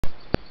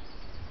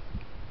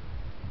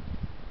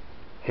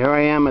Here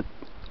I am at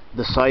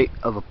the site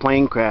of a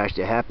plane crash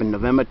that happened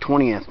November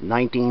 20th,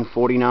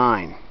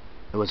 1949.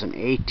 It was an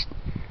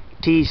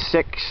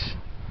AT-6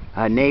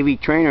 Navy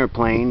trainer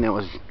plane that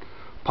was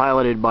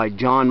piloted by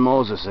John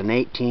Moses, an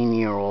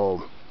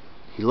 18-year-old.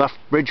 He left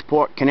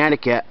Bridgeport,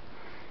 Connecticut,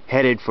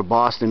 headed for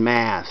Boston,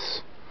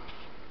 Mass.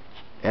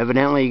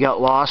 Evidently he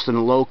got lost in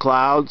the low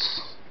clouds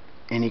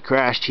and he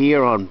crashed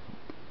here on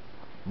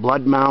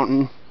Blood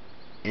Mtn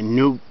in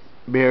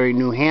Newbury,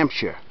 New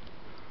Hampshire.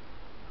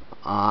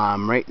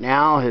 Right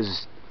now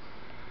his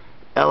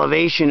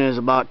elevation is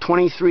about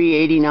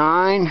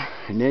 2389,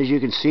 and as you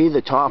can see,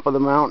 the top of the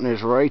mountain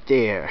is right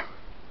there.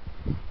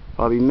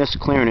 Probably missed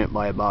clearing it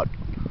by about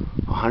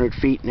 100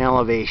 feet in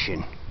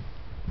elevation.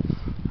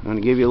 I'm going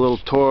to give you a little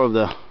tour of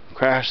the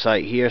crash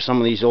site here. Some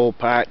of these old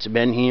parts have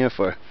been here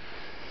for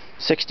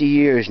 60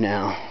 years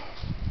now.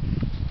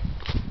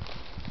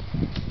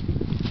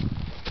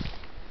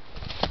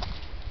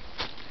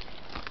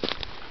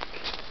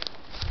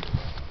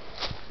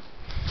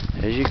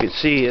 As you can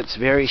see, it's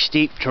very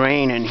steep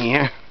terrain in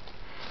here.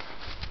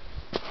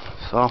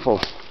 It's awful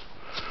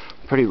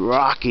pretty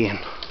rocky and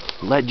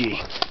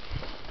ledgy.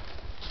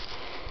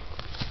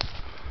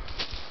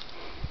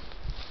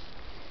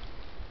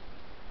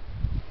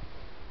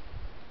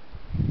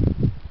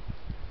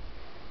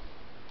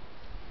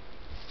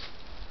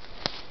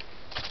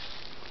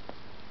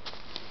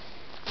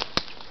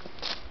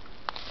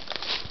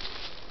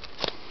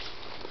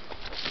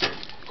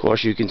 Of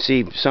course, you can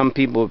see some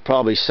people would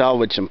probably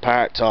salvage some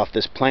parts off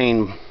this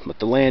plane, but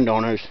the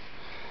landowners,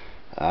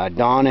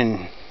 Don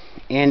and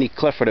Andy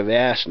Clifford, have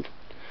asked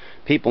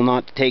people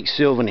not to take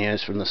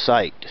souvenirs from the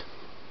site.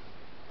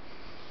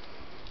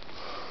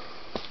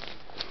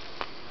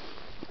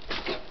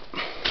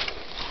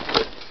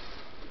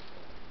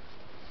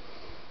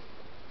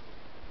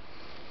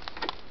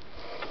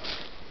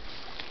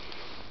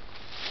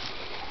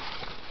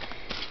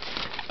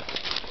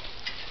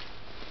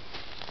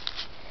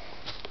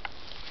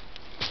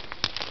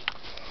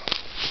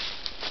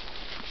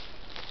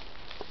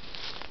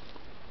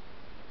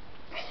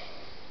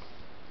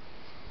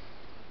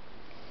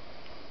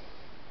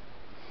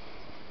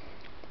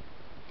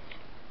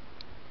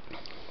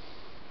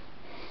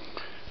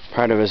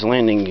 Part of his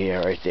landing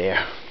gear right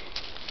there.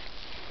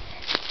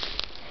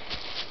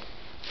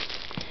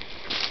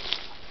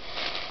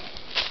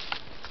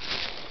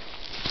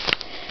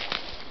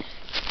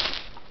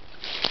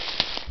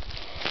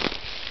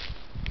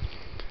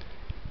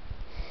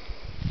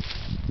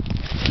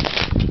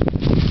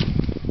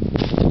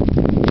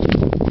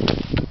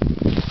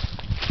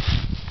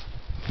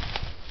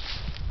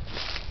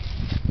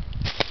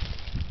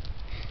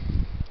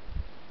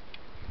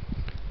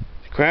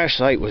 The crash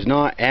site was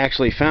not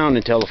actually found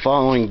until the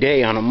following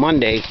day, on a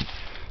Monday,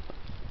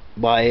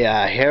 by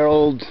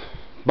Harold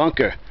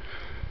Bunker,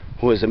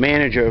 who was the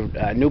manager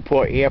of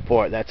Newport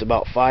Airport. That's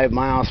about 5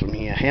 miles from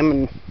here. Him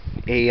and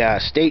a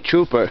state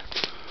trooper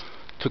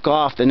took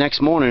off the next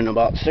morning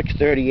about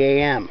 6:30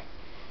 a.m.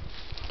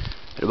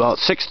 At about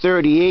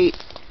 6:38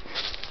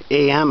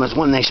 a.m. is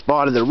when they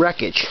spotted the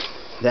wreckage.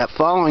 That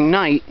following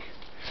night,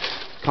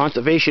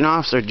 Conservation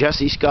Officer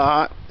Jesse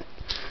Scott,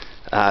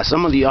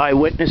 some of the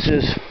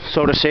eyewitnesses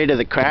sort of say to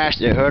the crash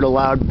they heard a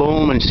loud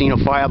boom and seen a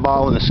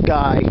fireball in the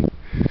sky.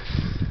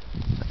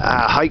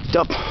 Hiked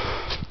up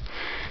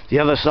the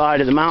other side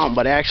of the mountain,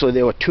 but actually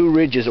there were 2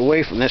 ridges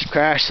away from this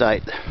crash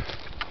site.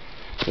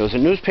 There was a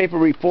newspaper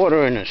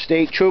reporter and a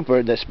state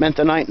trooper that spent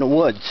the night in the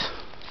woods.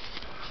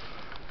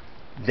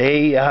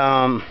 They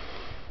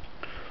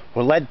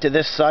were led to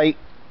this site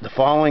the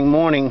following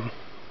morning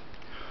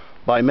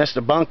by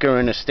Mr. Bunker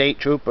and a state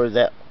trooper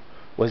that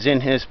was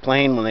in his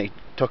plane when they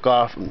took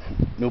off from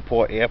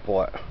Newport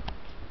Airport.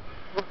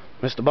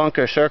 Mr.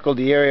 Bunker circled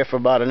the area for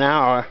about an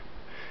hour,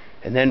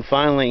 and then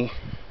finally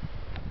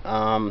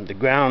the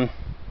ground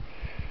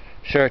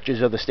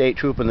searches of the state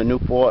trooper and the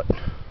Newport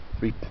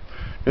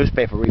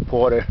newspaper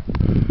reporter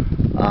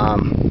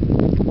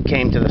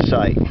came to the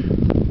site.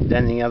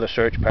 Then the other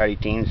search party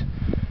teams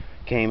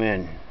came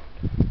in.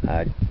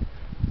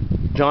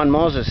 John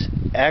Moses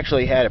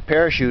actually had a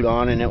parachute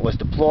on and it was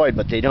deployed,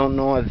 but they don't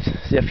know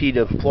if he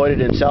deployed it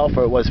himself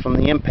or it was from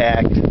the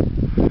impact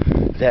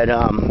that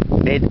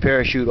made the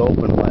parachute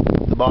open.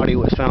 But the body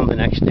was found the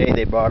next day.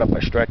 They brought up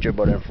a stretcher,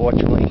 but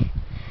unfortunately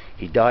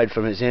he died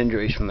from his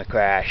injuries from the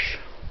crash.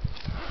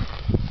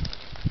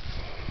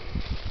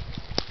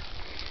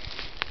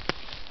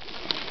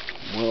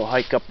 We'll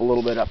hike up a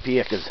little bit up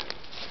here because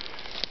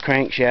the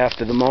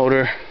crankshaft of the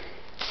motor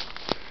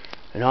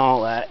and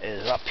all that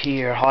is up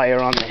here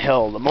higher on the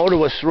hill. The motor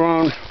was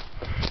thrown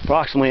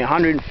approximately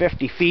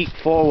 150 feet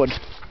forward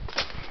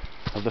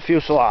of the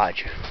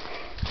fuselage.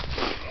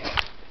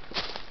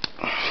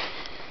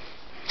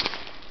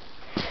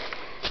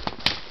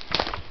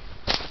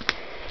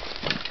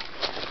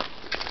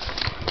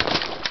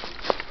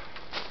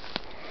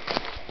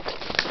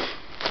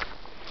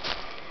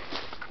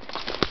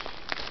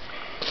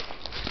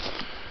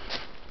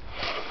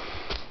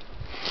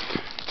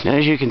 And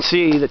as you can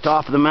see, the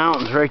top of the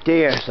mountain's right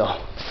there,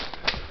 so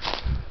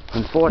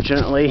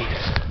unfortunately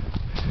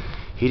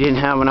he didn't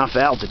have enough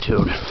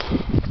altitude.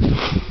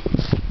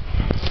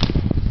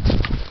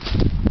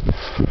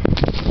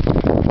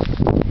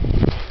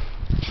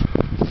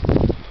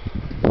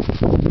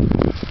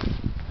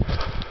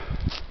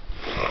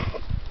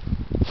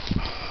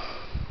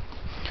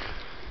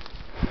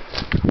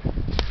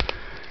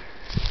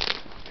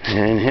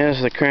 And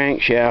here's the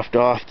crankshaft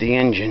off the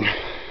engine. As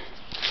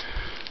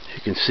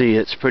you can see,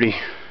 it's pretty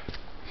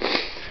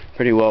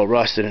well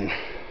rusted, and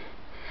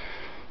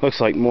looks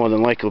like more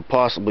than likely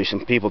possibly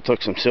some people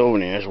took some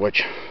souvenirs,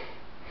 which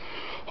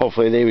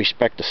hopefully they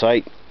respect the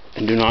site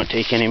and do not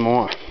take any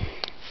more.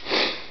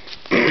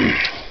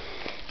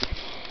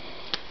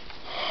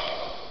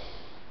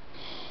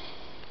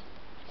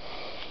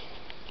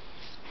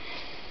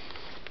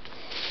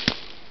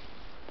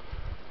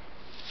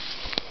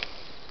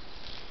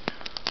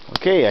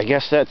 Okay, I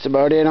guess that's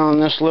about it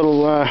on this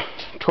little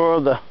tour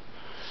of the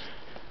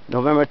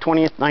November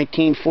 20th,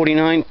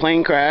 1949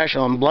 plane crash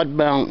on Blood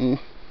Mountain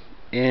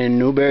in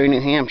Newbury,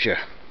 New Hampshire.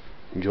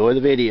 Enjoy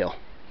the video.